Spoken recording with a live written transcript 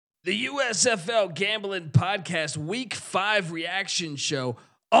The USFL Gambling Podcast Week 5 reaction show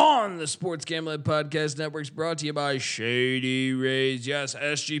on the Sports Gambling Podcast Network is brought to you by Shady Rays. Yes,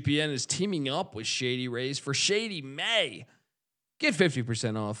 SGPN is teaming up with Shady Rays for Shady May. Get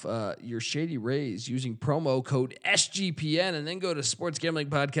 50% off your Shady Rays using promo code SGPN and then go to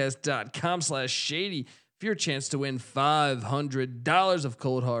sportsgamblingpodcast.com/shady for your chance to win $500 of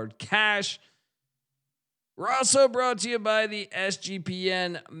cold hard cash. We're also brought to you by the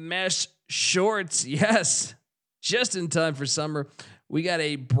SGPN Mesh Shorts. Yes, just in time for summer. We got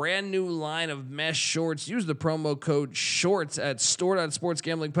a brand new line of mesh shorts. Use the promo code SHORTS at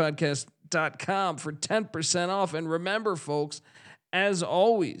store.sportsgamblingpodcast.com for 10% off. And remember, folks, as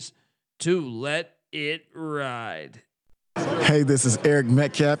always, to let it ride. Hey, this is Eric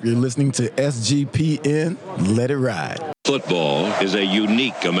Metcalf. You're listening to SGPN. Let it ride. Football is a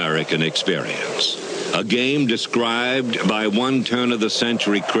unique American experience. A game described by one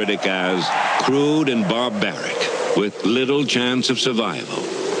turn-of-the-century critic as crude and barbaric, with little chance of survival.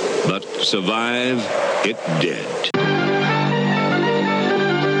 But survive it did. I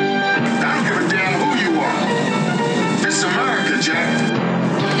don't give a damn who you are. This is America, Jack.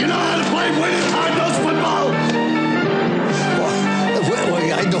 You know how to play winning hard-nosed football? Well,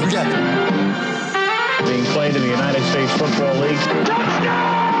 I don't get it. Being played in the United States Football League.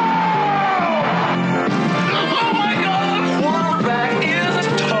 Touchdown! Oh my God! Quarterback is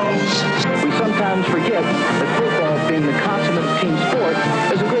toast. We sometimes forget that football, being the consummate team sport,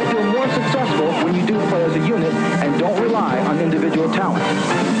 is a great deal more successful when you do play as a unit and don't rely on individual talent.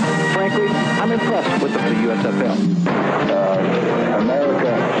 Frankly, I'm impressed with the USFL.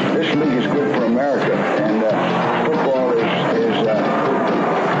 America, this league is good for America, and football is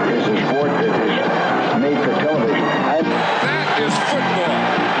a sport that is made for television. That is football.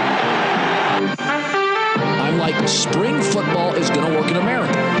 I'm like, spring football is going to work in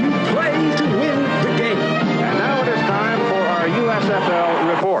America. You play to win the game. And now it is time for our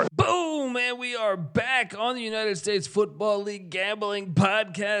USFL report. Boom, and we are back on the United States Football League Gambling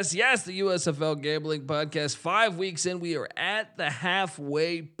Podcast. Yes, the USFL Gambling Podcast. 5 weeks in, we are at the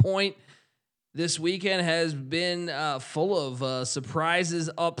halfway point. This weekend has been full of surprises,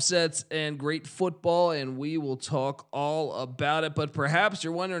 upsets, and great football, and we will talk all about it. But perhaps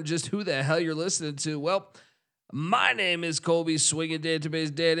you're wondering just who the hell you're listening to. Well, my name is Colby Swinging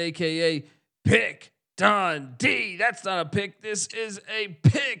Database Dad, a.k.a. Pick Dundee. That's not a pick. This is a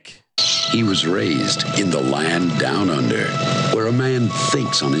pick. He was raised in the land down under, where a man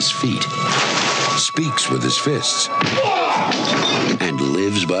thinks on his feet, speaks with his fists, and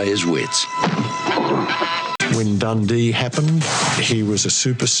lives by his wits. When Dundee happened, he was a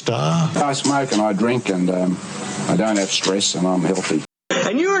superstar. I smoke and I drink, and I don't have stress, and I'm healthy.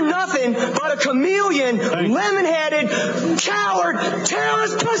 And you're nothing but a chameleon, lemon-headed, coward,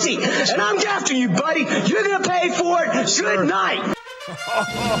 terrorist pussy. And I'm after you, buddy. You're going to pay for it. Good night.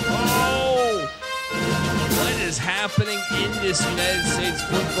 Oh, what is happening in this United States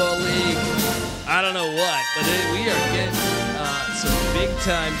Football League? I don't know what, but we are getting some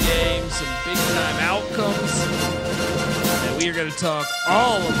big-time games, some big-time outcomes, and we are going to talk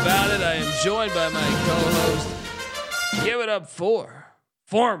all about it. I am joined by my co-host. Give it up for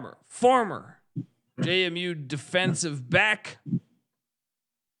former JMU defensive back,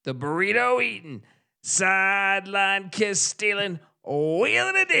 the burrito eating, sideline kiss stealing,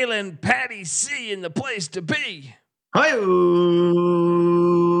 wheeling and dealing, Patty C in the place to be. Hi-oh.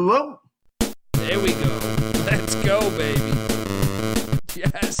 There we go. Let's go, baby.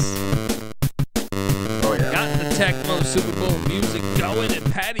 Yes. Oh yeah. Got the Tecmo Super Bowl music going, and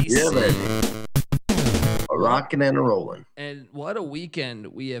Patty C. Baby. A rocking and a rolling. And what a weekend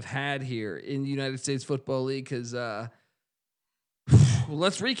we have had here in the United States Football League, because let's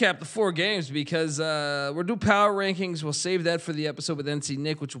recap the 4 games, because we're doing power rankings. We'll save that for the episode with NC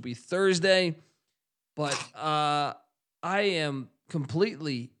Nick, which will be Thursday. But I am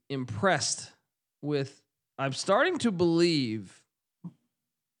completely impressed with, I'm starting to believe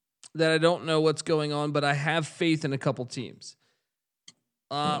that I don't know what's going on, but I have faith in a couple teams.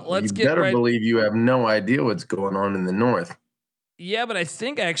 Let's get better right. believe you have no idea what's going on in the North. Yeah, but I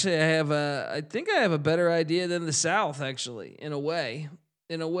think actually I have a better idea than the South, actually, in a way.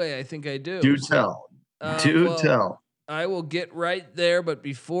 I think I do. Do tell. Tell. I will get right there, but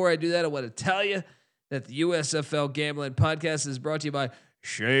before I do that, I want to tell you that the USFL Gambling Podcast is brought to you by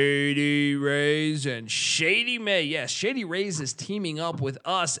Shady Rays and Shady May. Yes, Shady Rays is teaming up with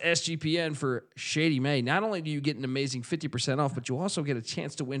us, SGPN, for Shady May. Not only do you get an amazing 50% off, but you also get a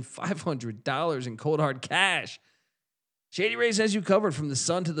chance to win $500 in cold hard cash. Shady Rays has you covered from the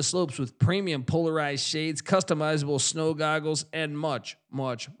sun to the slopes with premium polarized shades, customizable snow goggles, and much,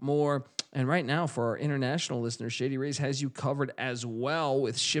 much more. And right now, for our international listeners, Shady Rays has you covered as well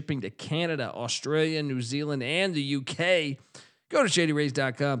with shipping to Canada, Australia, New Zealand, and the UK. Go to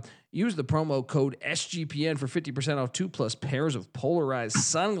shadyrays.com. Use the promo code SGPN for 50% off 2+ pairs of polarized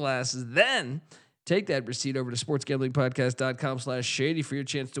sunglasses. Then take that receipt over to sportsgamblingpodcast.com/shady for your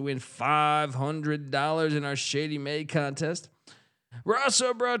chance to win $500 in our Shady May contest. We're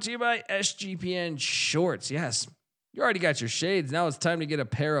also brought to you by SGPN Shorts. Yes, you already got your shades. Now it's time to get a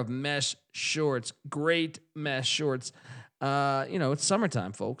pair of mesh shorts. Great mesh shorts. It's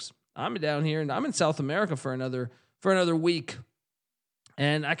summertime, folks. I'm down here and I'm in South America for another week.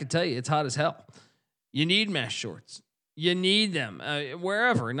 And I can tell you, it's hot as hell. You need mesh shorts. You need them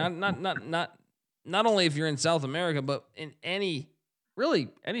wherever. Not only if you're in South America, but in any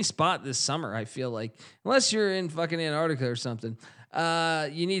spot this summer. I feel like, unless you're in fucking Antarctica or something,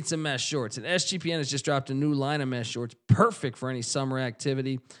 you need some mesh shorts. And SGPN has just dropped a new line of mesh shorts, perfect for any summer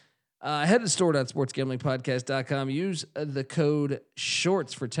activity. Head to store.sportsgamblingpodcast.com. Use the code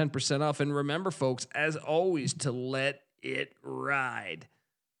SHORTS for 10% off. And remember, folks, as always, to let it ride.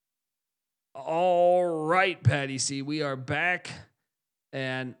 All right, Patty C, we are back.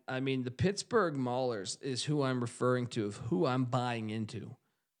 And I mean, the Pittsburgh Maulers is who I'm referring to, of who I'm buying into.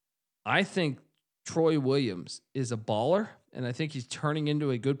 I think Troy Williams is a baller, and I think he's turning into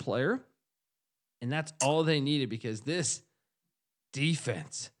a good player. And that's all they needed, because this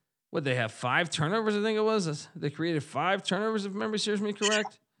defense, what they have 5 turnovers, I think it was. They created 5 turnovers, if memory serves me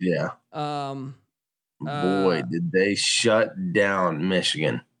correct. Yeah. Boy, did they shut down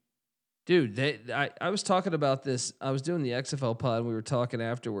Michigan. Dude, I was talking about this. I was doing the XFL pod, and we were talking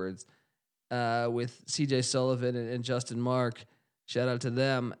afterwards with CJ Sullivan and Justin Mark. Shout out to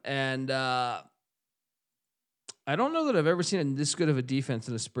them. And I don't know that I've ever seen this good of a defense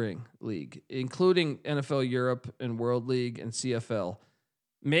in a spring league, including NFL Europe and World League and CFL.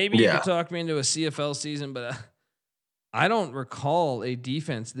 Maybe you could talk me into a CFL season, but I don't recall a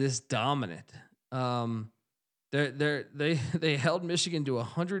defense this dominant. They held Michigan to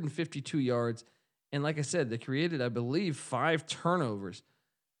 152 yards, and like I said, they created, I believe, 5 turnovers.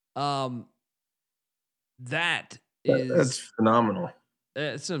 That's phenomenal.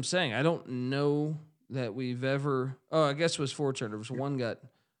 That's what I'm saying. I don't know that we've ever. Oh, I guess it was 4 turnovers. One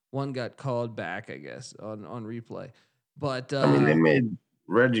got called back, I guess, on replay. But they made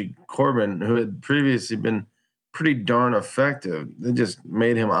Reggie Corbin, who had previously been pretty darn effective, they just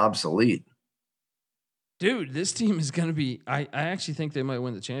made him obsolete. Dude, this team is going to be. I actually think they might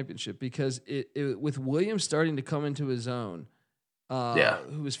win the championship, because it with Williams starting to come into his own.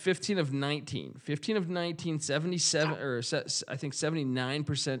 Who was 15 of 19, 77, or I think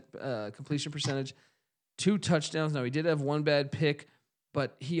 79% completion percentage, 2 touchdowns. Now, he did have 1 bad pick,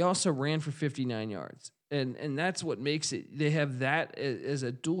 but he also ran for 59 yards. And that's what makes it. They have that as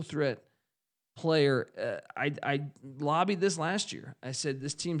a dual threat player. I lobbied this last year. I said,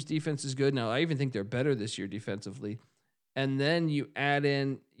 this team's defense is good. Now, I even think they're better this year defensively. And then you add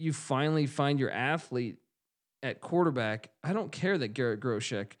in, you finally find your athlete at quarterback. I don't care that Garrett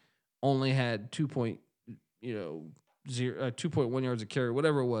Groshek only had 2.1 yards a carry,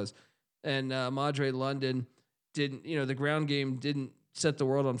 whatever it was. And Madre London didn't, the ground game didn't set the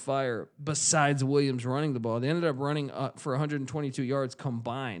world on fire besides Williams running the ball. They ended up running for 122 yards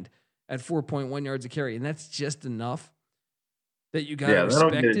combined at 4.1 yards a carry. And that's just enough that you got to respect it.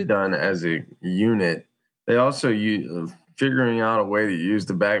 They don't get it done as a unit. They also figuring out a way to use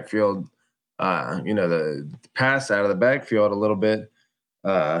the backfield, the pass out of the backfield a little bit.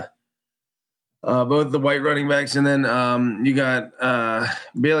 Both the white running backs, and then you got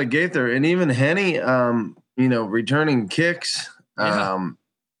Bailey Gaither and even Henny, returning kicks. Yeah.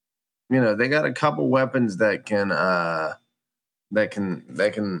 They got a couple weapons that can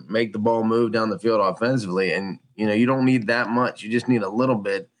make the ball move down the field offensively, and you don't need that much. You just need a little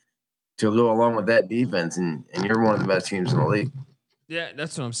bit to go along with that defense, and you're one of the best teams in the league. Yeah,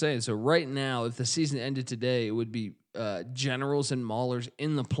 that's what I'm saying. So right now, if the season ended today, it would be Generals and Maulers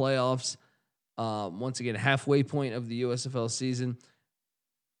in the playoffs. Once again, halfway point of the USFL season.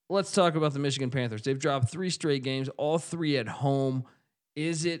 Let's talk about the Michigan Panthers. They've dropped 3 straight games, all 3 at home.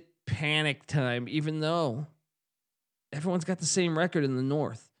 Is it panic time, even though everyone's got the same record in the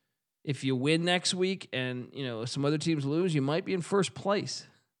North? If you win next week and, some other teams lose, you might be in first place.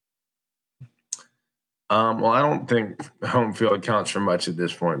 Well, I don't think home field counts for much at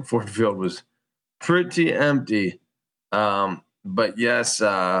this point. Ford Field was pretty empty. But yes,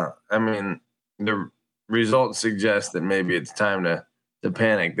 the results suggest that maybe it's time to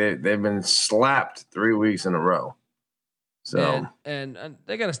panic. They've been slapped 3 weeks in a row. So and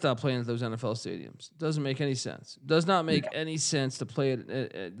they got to stop playing at those NFL stadiums. Doesn't make any sense. Does not make any sense to play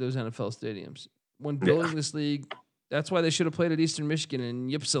at those NFL stadiums. When building this league, that's why they should have played at Eastern Michigan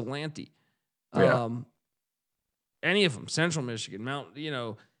and Ypsilanti. Any of them, Central Michigan,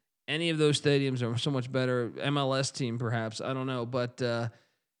 any of those stadiums are so much better. MLS team, perhaps, I don't know, but I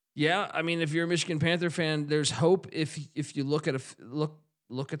mean, if you're a Michigan Panther fan, there's hope if you look at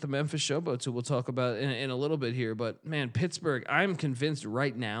look at the Memphis Showboats, who we'll talk about in a little bit here. But man, Pittsburgh, I'm convinced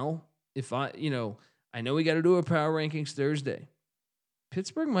right now. If I know we got to do a power rankings Thursday.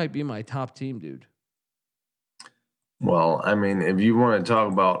 Pittsburgh might be my top team, dude. Well, I mean, if you want to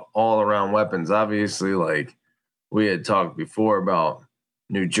talk about all around weapons, obviously, like we had talked before about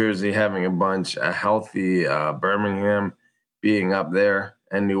New Jersey having a bunch, a healthy Birmingham being up there,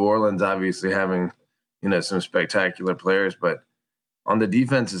 and New Orleans obviously having, some spectacular players. But on the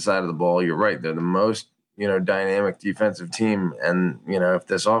defensive side of the ball, you're right. They're the most, dynamic defensive team. And, if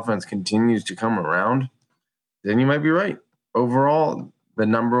this offense continues to come around, then you might be right. Overall, the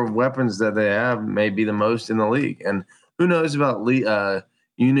number of weapons that they have may be the most in the league. And who knows about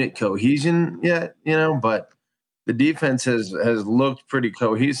unit cohesion yet, but the defense has looked pretty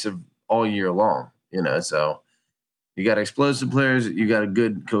cohesive all year long, so you got explosive players, you got a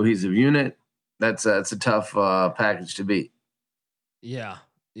good cohesive unit. That's a tough package to beat. Yeah.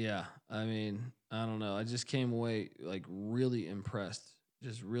 I mean, I don't know. I just came away like really impressed,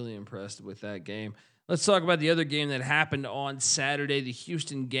 just really impressed with that game. Let's talk about the other game that happened on Saturday. The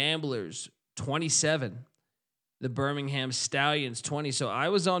Houston Gamblers 27, the Birmingham Stallions 20. So I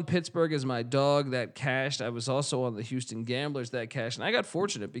was on Pittsburgh as my dog that cashed. I was also on the Houston Gamblers that cashed, and I got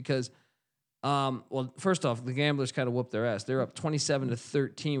fortunate because, first off, the Gamblers kind of whooped their ass. They're up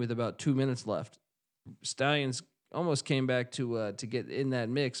 27-13 with about 2 minutes left. Stallions almost came back to get in that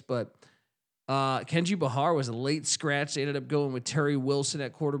mix, but Kenji Bahar was a late scratch. They ended up going with Terry Wilson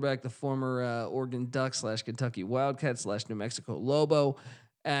at quarterback, the former Oregon Duck / Kentucky Wildcat / New Mexico Lobo,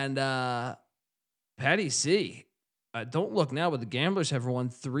 and Patty C. Don't look now, but the Gamblers have won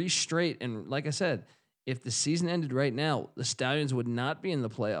 3 straight. And like I said, if the season ended right now, the Stallions would not be in the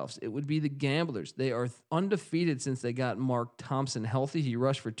playoffs. It would be the Gamblers. They are undefeated since they got Mark Thompson healthy. He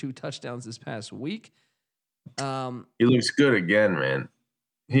rushed for 2 touchdowns this past week. He looks good again, man.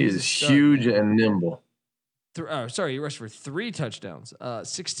 He is huge and nimble. He rushed for 3 touchdowns,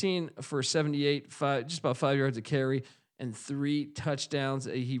 16 for 78, just about 5 yards a carry, and 3 touchdowns.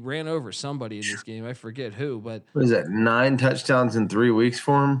 He ran over somebody in this game. I forget who, but what is that? 9 touchdowns in 3 weeks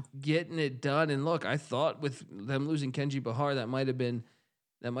for him, getting it done. And look, I thought with them losing Kenji Bahar, that might have been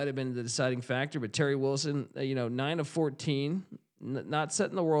the deciding factor. But Terry Wilson, 9 of 14. Not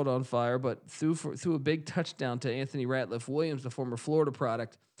setting the world on fire, but threw a big touchdown to Anthony Ratliff Williams, the former Florida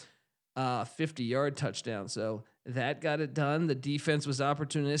product, 50-yard touchdown. So that got it done. The defense was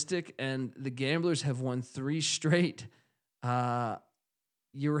opportunistic, and the Gamblers have won 3 straight.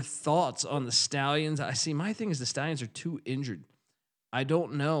 Your thoughts on the Stallions? My thing is the Stallions are too injured. I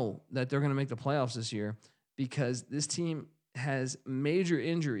don't know that they're going to make the playoffs this year because this team has major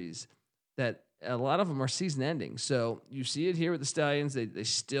injuries that a lot of them are season ending. So you see it here with the Stallions. They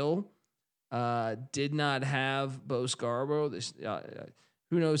still did not have Bo Scarborough.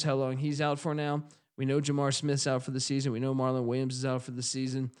 Who knows how long he's out for now. We know Jamar Smith's out for the season. We know Marlon Williams is out for the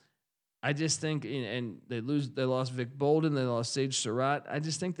season. I just think, and they lost Vic Bolden. They lost Sage Surratt. I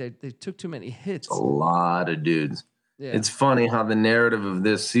just think that they took too many hits. A lot of dudes. Yeah. It's funny how the narrative of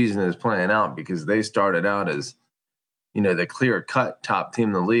this season is playing out because they started out as, the clear-cut top team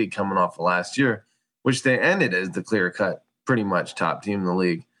in the league coming off of last year, which they ended as the clear-cut pretty much top team in the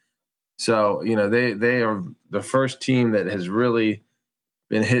league. So, they are the first team that has really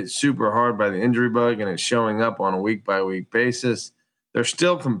been hit super hard by the injury bug, and it's showing up on a week-by-week basis. They're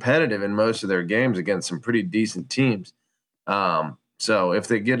still competitive in most of their games against some pretty decent teams. So if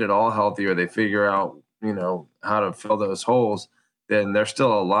they get it all healthy or they figure out, how to fill those holes, then they're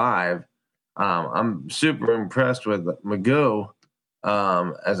still alive. I'm super impressed with Magoo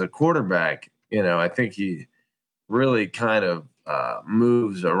as a quarterback. I think he really kind of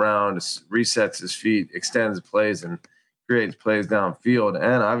moves around, resets his feet, extends plays, and creates plays downfield.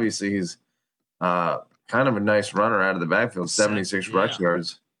 And obviously he's kind of a nice runner out of the backfield, 76 rush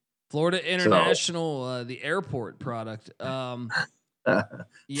yards. Florida International, the airport product. Flying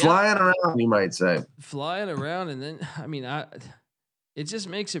around, you might say. Flying around, and then it just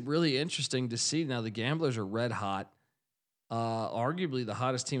makes it really interesting to see. Now the Gamblers are red hot, arguably the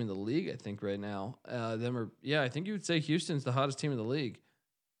hottest team in the league, I think, right now. I think you would say Houston's the hottest team in the league.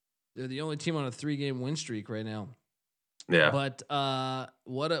 They're the only team on a 3-game win streak right now. Yeah. But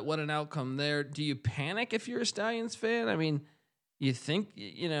what an outcome there. Do you panic if you're a Stallions fan? I mean, you think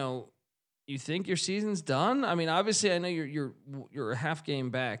you think your season's done? I mean, obviously I know you're a half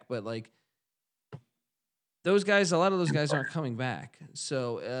game back, but like a lot of those guys aren't coming back.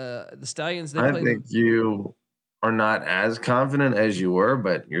 So the Stallions, I think you are not as confident as you were,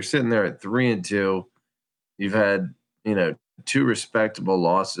 but you're sitting there at 3-2. You've had, 2 respectable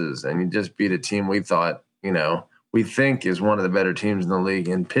losses, and you just beat a team we thought, we think is one of the better teams in the league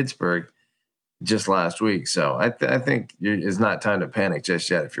in Pittsburgh just last week. So I think it's not time to panic just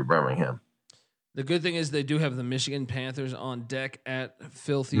yet if you're Birmingham. The good thing is they do have the Michigan Panthers on deck at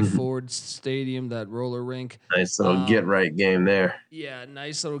Filthy Ford Stadium, that roller rink. Nice little get right game there. Yeah,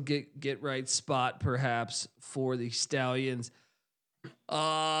 nice little get right spot perhaps for the Stallions.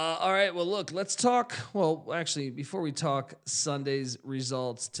 All right, well look, let's talk. Well, actually, before we talk Sunday's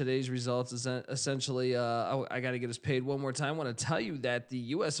results, today's results is essentially I got to get us paid one more time. I want to tell you that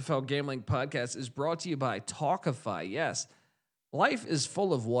the USFL Gambling Podcast is brought to you by Talkify. Yes. Life is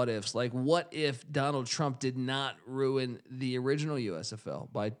full of what ifs. Like, what if Donald Trump did not ruin the original USFL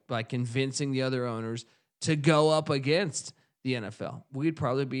by convincing the other owners to go up against the NFL? We'd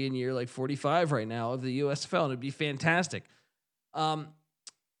probably be in year like 45 right now of the USFL, and it'd be fantastic. So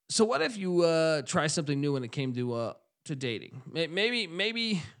what if you try something new when it came to dating?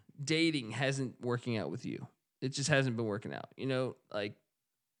 Maybe dating hasn't working out with you. It just hasn't been working out. Talkify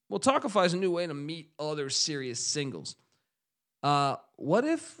is a new way to meet other serious singles. What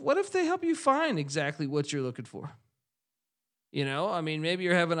if they help you find exactly what you're looking for? Maybe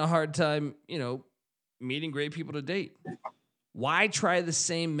you're having a hard time, meeting great people to date. Why try the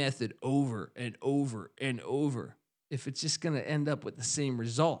same method over and over and over if it's just going to end up with the same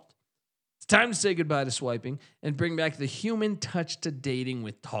result? It's time to say goodbye to swiping and bring back the human touch to dating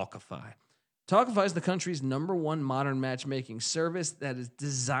with Talkify. Talkify is the country's #1 modern matchmaking service that is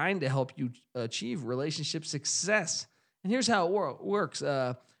designed to help you achieve relationship success. And here's how it works.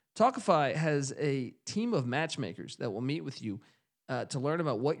 Talkify has a team of matchmakers that will meet with you to learn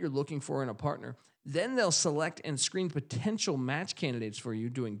about what you're looking for in a partner. Then they'll select and screen potential match candidates for you,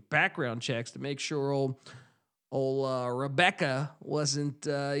 doing background checks to make sure old Rebecca wasn't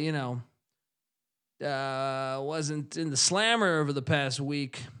in the slammer over the past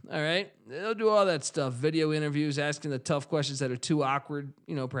week. All right. They'll do all that stuff. Video interviews, asking the tough questions that are too awkward,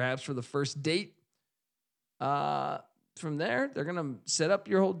 perhaps for the first date. From there, they're going to set up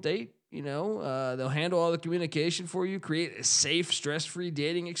your whole date. They'll handle all the communication for you, create a safe, stress-free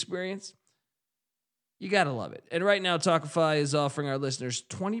dating experience. You got to love it. And right now, Talkify is offering our listeners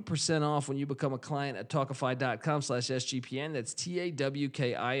 20% off when you become a client at Talkify.com/SGPN. That's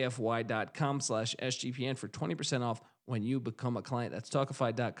TAWKIFY.com/SGPN for 20% off when you become a client. That's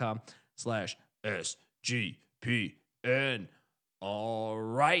Talkify.com/SGPN. All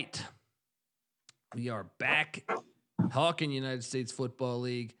right. We are back talking United States Football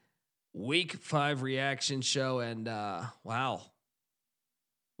League Week 5 reaction show. And wow.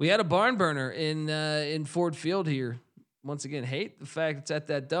 We had a barn burner in Ford Field here. Once again, hate the fact it's at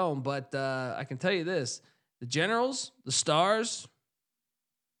that dome, but I can tell you this. The Generals, the Stars,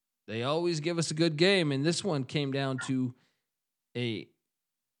 they always give us a good game, and this one came down to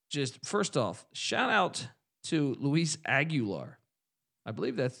first off, shout out to Luis Aguilar. I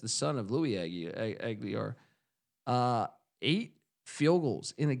believe that's the son of Louis Aguilar. 8 field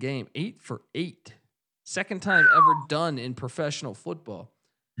goals in a game, 8 for 8. Second time ever done in professional football.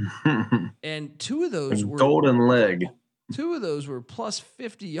 And 2 of those were golden leg. 2 of those were plus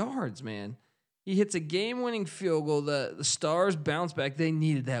 50 yards, man. He hits a game-winning field goal. The Stars bounce back. They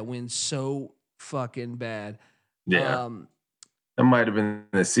needed that win so fucking bad. Yeah. That might have been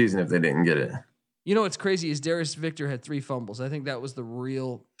the season if they didn't get it. You know what's crazy is Darius Victor had 3 fumbles. I think that was the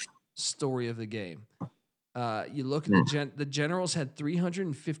real story of the game. You look at the Generals had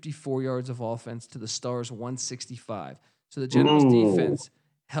 354 yards of offense to the Stars 165. So the Generals defense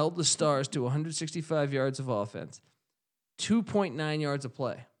held the Stars to 165 yards of offense, 2.9 yards of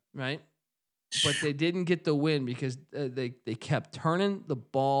play, right? But they didn't get the win because they kept turning the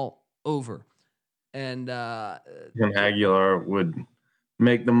ball over. And Aguilar would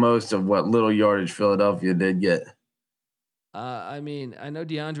make the most of what little yardage Philadelphia did get. I know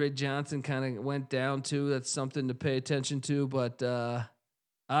DeAndre Johnson kind of went down too. That's something to pay attention to, but I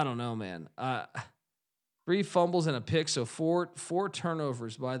don't know, man. 3 fumbles and a pick, so four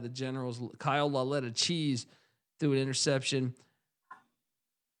turnovers by the Generals. Kyle Laletta Cheese threw an interception.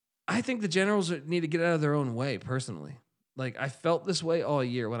 I think the Generals need to get out of their own way, personally. Like, I felt this way all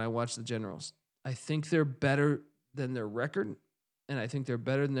year when I watched the Generals. I think they're better than their record, and I think they're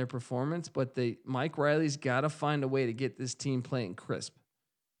better than their performance. But Mike Riley's got to find a way to get this team playing crisp,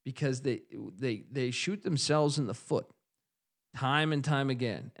 because they shoot themselves in the foot time and time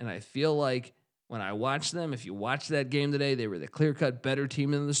again. And I feel like when I watch them, if you watch that game today, they were the clear-cut better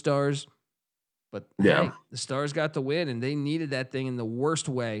team than the Stars. But hey, the Stars got the win, and they needed that thing in the worst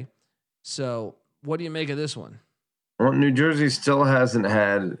way. So what do you make of this one? Well, New Jersey still hasn't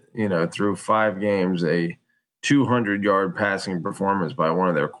had, through 5 games, a 200-yard passing performance by one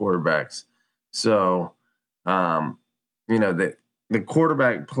of their quarterbacks. So, the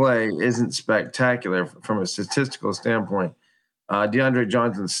quarterback play isn't spectacular from a statistical standpoint. DeAndre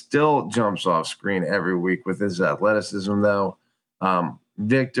Johnson still jumps off screen every week with his athleticism, though.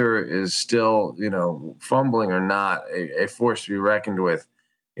 Victor is still, fumbling or not, a force to be reckoned with,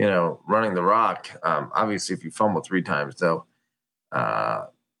 running the rock. Obviously, if you fumble 3 times, though,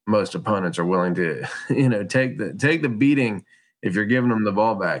 most opponents are willing to, take the beating if you're giving them the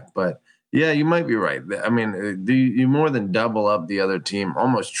ball back. But yeah, you might be right. I mean, you more than double up the other team,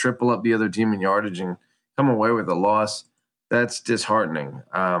 almost triple up the other team in yardage and come away with a loss? That's disheartening.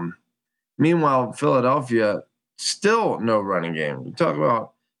 Meanwhile, Philadelphia, still no running game. We talk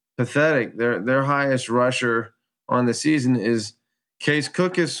about pathetic. Their highest rusher on the season is Case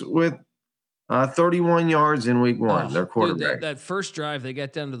Cookus with 31 yards in week 1. Their quarterback. Dude, that first drive, they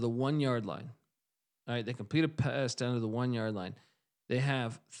got down to the 1 yard line. All right, they complete a pass down to the 1 yard line. They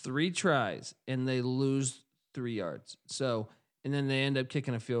have 3 tries and they lose 3 yards. So, and then they end up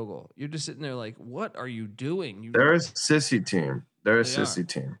kicking a field goal. You're just sitting there like, what are you doing? They're a sissy team.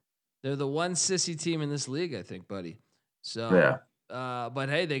 Team. They're the one sissy team in this league, I think, buddy. So, yeah. But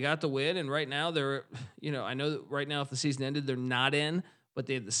hey, they got the win, and right now they're, I know that right now if the season ended, they're not in, but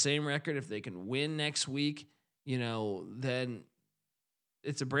they have the same record. If they can win next week, then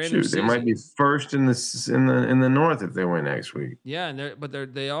it's a brand new season. They might be first in the North if they win next week. Yeah, and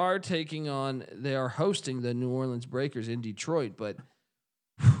they are hosting the New Orleans Breakers in Detroit, but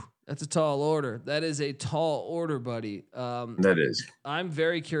that's a tall order. That is a tall order, buddy. That is. I'm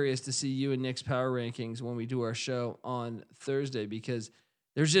very curious to see you and Nick's power rankings when we do our show on Thursday, because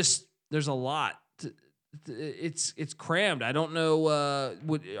there's a lot. It's crammed. I don't know.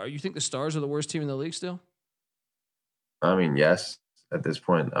 You think the Stars are the worst team in the league still? I mean, yes. At this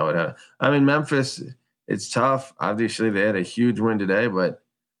point, I would have. I mean, Memphis, it's tough. Obviously, they had a huge win today, but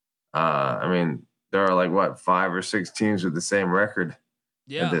I mean, there are like 5 or 6 teams with the same record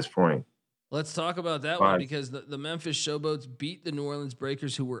at this point. Let's talk about that one, because the Memphis Showboats beat the New Orleans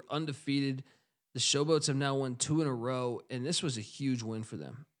Breakers, who were undefeated. The Showboats have now won 2 in a row, and this was a huge win for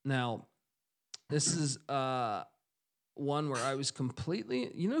them. Now, this is one where I was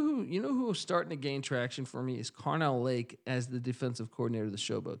completely, who was starting to gain traction for me is Carnell Lake as the defensive coordinator of the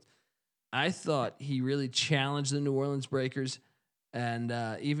Showboats. I thought he really challenged the New Orleans Breakers, and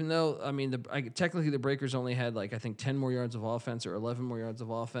even though, I mean, technically the Breakers only had I think 10 more yards of offense or 11 more yards of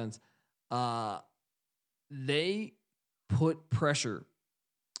offense, they put pressure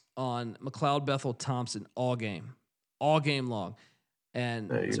on McLeod Bethel Thompson all game long. And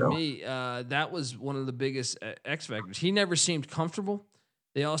to me, that was one of the biggest X factors. He never seemed comfortable.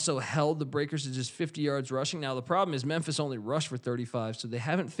 They also held the Breakers to just 50 yards rushing. Now, the problem is Memphis only rushed for 35, so they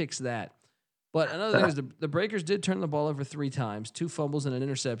haven't fixed that. But another thing is the Breakers did turn the ball over 3 times, 2 fumbles and an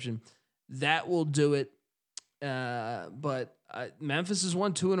interception. That will do it. But Memphis has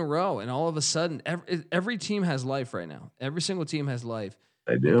won 2 in a row, and all of a sudden, every team has life right now. Every single team has life.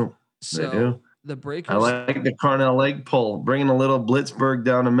 They do. So, they do. The Breakers. I like the Carnell Lake poll, bringing a little Blitzburg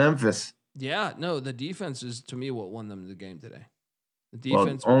down to Memphis. Yeah, no, the defense is, to me, what won them the game today. The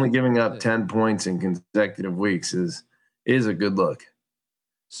defense. Only giving up 10 points in consecutive weeks is a good look.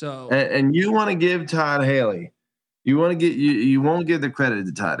 So, and you want to give Todd Haley, you won't give the credit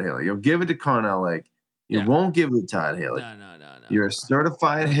to Todd Haley. You'll give it to Carnell Lake. You won't give it to Todd Haley. No. You're a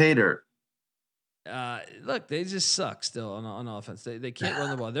certified hater. Look, they just suck still on offense. They can't run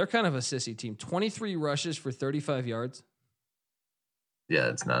the ball. They're kind of a sissy team. 23 rushes for 35 yards. Yeah,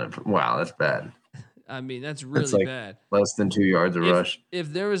 it's not. Wow, that's bad. I mean, that's really bad. Less than 2 yards a rush.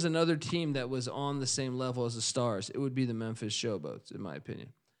 If there was another team that was on the same level as the Stars, it would be the Memphis Showboats, in my opinion.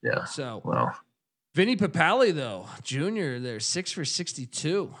 Yeah. So, Vinny Papale, though, Jr., they're 6 for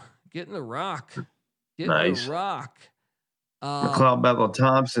 62. Getting the rock. Nice. The rock. McLeod Bethel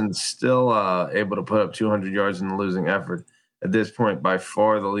Thompson still able to put up 200 yards in the losing effort. At this point, by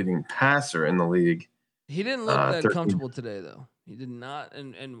far the leading passer in the league. He didn't look that comfortable today, though. He did not.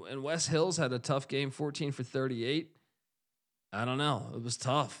 And Wes Hills had a tough game, 14 for 38. I don't know. It was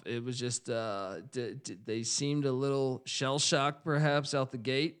tough. It was just they seemed a little shell-shocked perhaps out the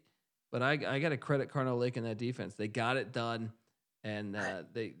gate. But I got to credit Carnell Lake in that defense. They got it done. and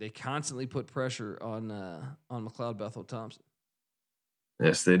they constantly put pressure on McLeod Bethel Thompson.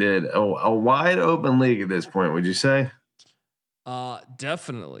 Yes, they did. A wide open league at this point, would you say?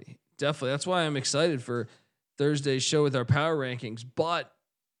 Definitely. That's why I'm excited for Thursday's show with our power rankings. But,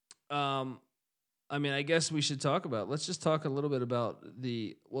 I mean, I guess we should let's just talk a little bit about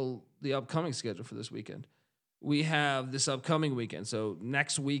the upcoming schedule for this weekend. We have this upcoming weekend. So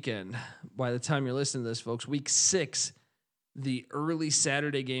next weekend, by the time you're listening to this, folks, week 6, the early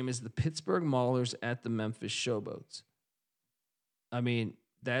Saturday game is the Pittsburgh Maulers at the Memphis Showboats. I mean,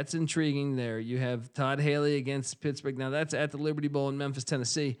 that's intriguing there. You have Todd Haley against Pittsburgh. Now that's at the Liberty Bowl in Memphis,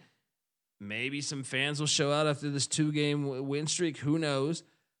 Tennessee. Maybe some fans will show out after this 2-game win streak. Who knows?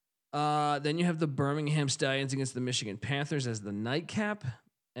 Then you have the Birmingham Stallions against the Michigan Panthers as the nightcap.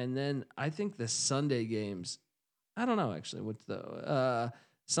 And then I think the Sunday games, I don't know actually. What's the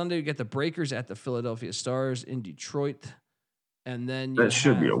Sunday you get the Breakers at the Philadelphia Stars in Detroit. And then that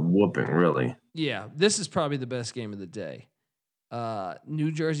should be a whooping, really. Yeah, this is probably the best game of the day.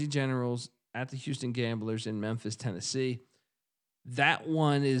 New Jersey Generals at the Houston Gamblers in Memphis, Tennessee. That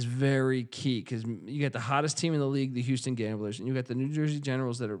one is very key because you got the hottest team in the league, the Houston Gamblers, and you got the New Jersey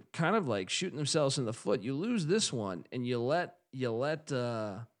Generals that are kind of like shooting themselves in the foot. You lose this one, and you let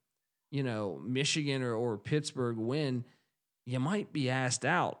Michigan or Pittsburgh win. You might be asked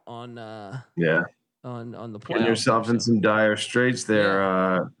out on on the playoff. Getting yourself in some dire straits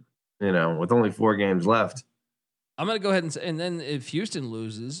there. Yeah. With only 4 games left. I'm going to go ahead and say, and then if Houston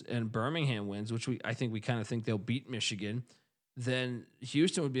loses and Birmingham wins, which I think we kind of think they'll beat Michigan, then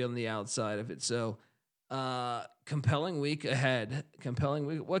Houston would be on the outside of it. So, compelling week ahead. Compelling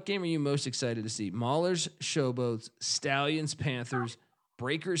week. What game are you most excited to see? Maulers, Showboats, Stallions, Panthers,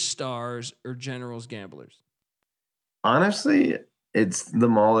 Breakers, Stars, or Generals, Gamblers? Honestly, it's the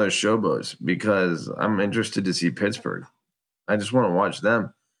Maulers, Showboats because I'm interested to see Pittsburgh. I just want to watch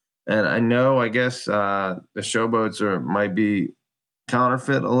them. And I guess the Showboats might be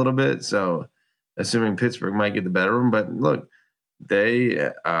counterfeit a little bit. So assuming Pittsburgh might get the better of them. But look,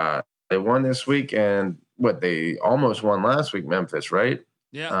 they won this week, and they almost won last week, Memphis, right?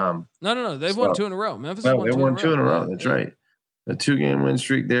 Yeah. No. They've won 2 in a row. Memphis won 2 in a row. That's right. A 2-game win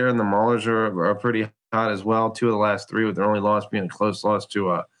streak there, and the Maulers are pretty hot as well. 2 of the last 3, with their only loss being a close loss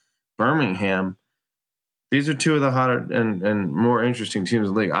to Birmingham. These are 2 of the hotter and more interesting teams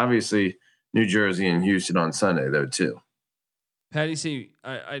in the league. Obviously, New Jersey and Houston on Sunday, though, too. Patty C,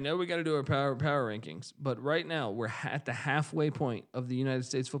 I know we got to do our power rankings, but right now we're at the halfway point of the United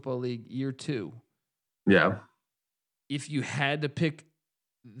States Football League year 2. Yeah. If you had to pick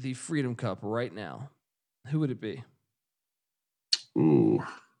the Freedom Cup right now, who would it be? Ooh.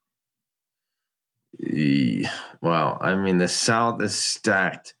 Wow. I mean, the South is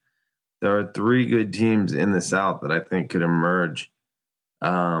stacked. There are 3 good teams in the South that I think could emerge.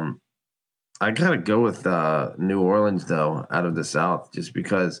 I gotta go with New Orleans though, out of the South, just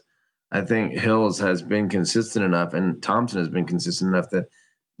because I think Hills has been consistent enough, and Thompson has been consistent enough that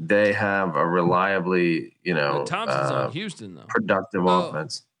they have a reliably, Thompson's on Houston though, productive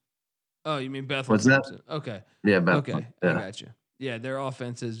offense. Oh, you mean Bethel What's Thompson? That? Okay. Yeah, Bethel. Okay, yeah. I got you. Yeah, their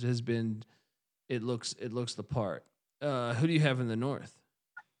offense has been. It looks the part. Who do you have in the North?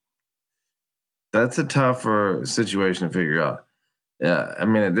 That's a tougher situation to figure out. Yeah, I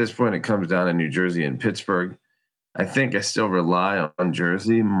mean, at this point, it comes down to New Jersey and Pittsburgh. I think I still rely on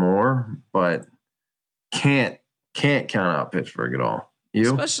Jersey more, but can't count out Pittsburgh at all.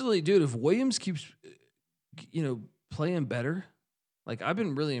 You? Especially, dude, if Williams keeps, playing better, like I've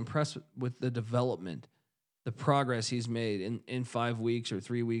been really impressed with the development, the progress he's made in 5 weeks or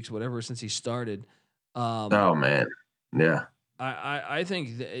 3 weeks, whatever, since he started. Oh man, yeah. I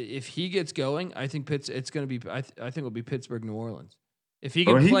think if he gets going, I think it's going to be. I think it'll be Pittsburgh, New Orleans. If he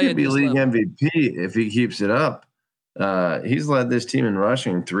can play, he could be league MVP if he keeps it up. He's led this team in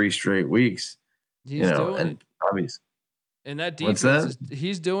rushing 3 straight weeks. He's doing it. Obviously. And that defense,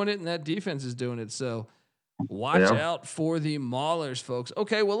 he's doing it, and that defense is doing it. So watch out for the Maulers, folks.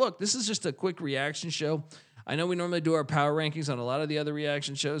 Okay, well, look, this is just a quick reaction show. I know we normally do our power rankings on a lot of the other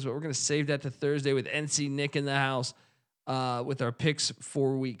reaction shows, but we're going to save that to Thursday with NC Nick in the house with our picks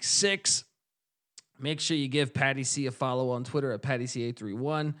for week 6. Make sure you give Patty C a follow on Twitter at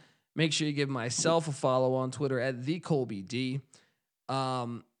PattyC831. Make sure you give myself a follow on Twitter at TheColbyD.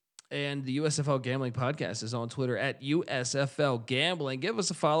 And the USFL Gambling Podcast is on Twitter at USFL Gambling. Give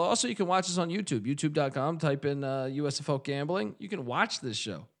us a follow. Also, you can watch us on YouTube, youtube.com. Type in USFL Gambling. You can watch this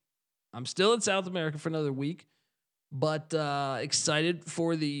show. I'm still in South America for another week, but excited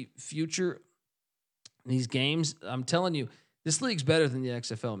for the future. These games, I'm telling you, this league's better than the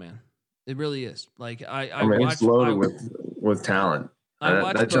XFL, man. It really is. Like I mean, it's loaded with with talent. I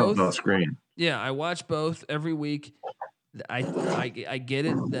watch that both. jumped off screen. Yeah, I watch both every week. I get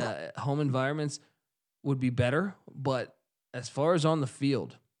it. The home environments would be better, but as far as on the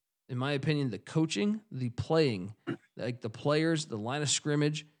field, in my opinion, the coaching, the playing, like the players, the line of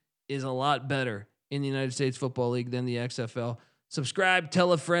scrimmage is a lot better in the United States Football League than the XFL. Subscribe,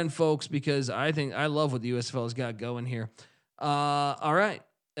 tell a friend, folks, because I love what the USFL has got going here. All right.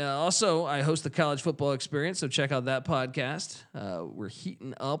 Also, I host the College Football Experience, so check out that podcast. We're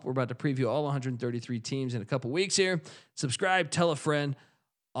heating up. We're about to preview all 133 teams in a couple weeks here. Subscribe, tell a friend.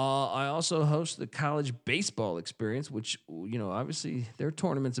 I also host the College Baseball Experience, which, obviously their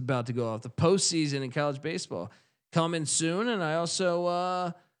tournament's about to go off. The postseason in college baseball coming soon. And I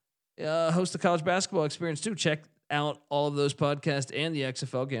also host the College Basketball Experience, too. Check out all of those podcasts and the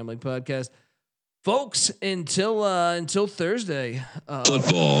XFL Gambling Podcast. Folks, until Thursday,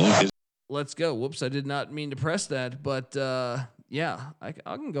 Football. Let's go. Whoops, I did not mean to press that, but yeah, I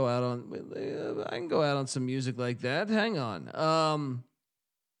can go out on some music like that. Hang on.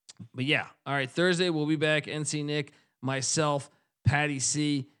 But yeah, all right. Thursday we'll be back. NC Nick, myself, Patty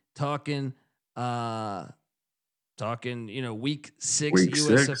C, talking. Week 6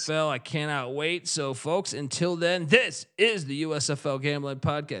 USFL. I cannot wait. So, folks, until then, this is the USFL Gambling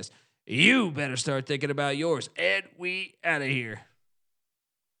Podcast. You better start thinking about yours. And we out of here.